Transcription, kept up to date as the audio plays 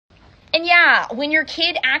And yeah, when your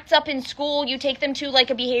kid acts up in school, you take them to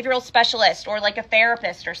like a behavioral specialist or like a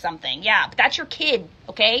therapist or something. Yeah, but that's your kid,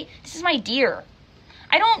 okay? This is my deer.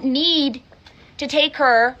 I don't need to take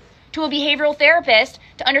her to a behavioral therapist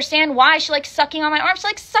to understand why she likes sucking on my arm. She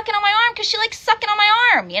likes sucking on my arm because she likes sucking on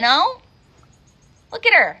my arm, you know? Look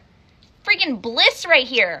at her. Freaking bliss right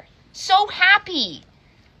here. So happy.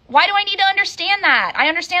 Why do I need to understand that? I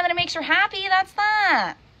understand that it makes her happy. That's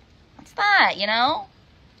that. That's that, you know?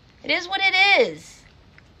 It is what it is.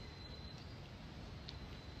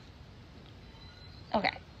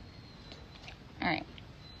 Okay. All right.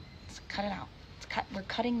 Let's cut it out. We're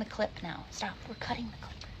cutting the clip now. Stop. We're cutting the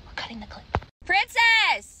clip. We're cutting the clip.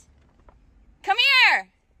 Princess! Come here!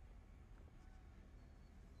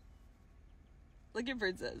 Look at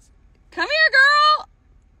Princess. Come here, girl!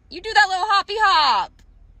 You do that little hoppy hop.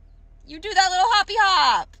 You do that little hoppy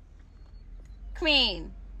hop.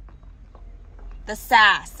 Queen. The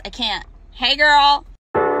sass. I can't. Hey, girl.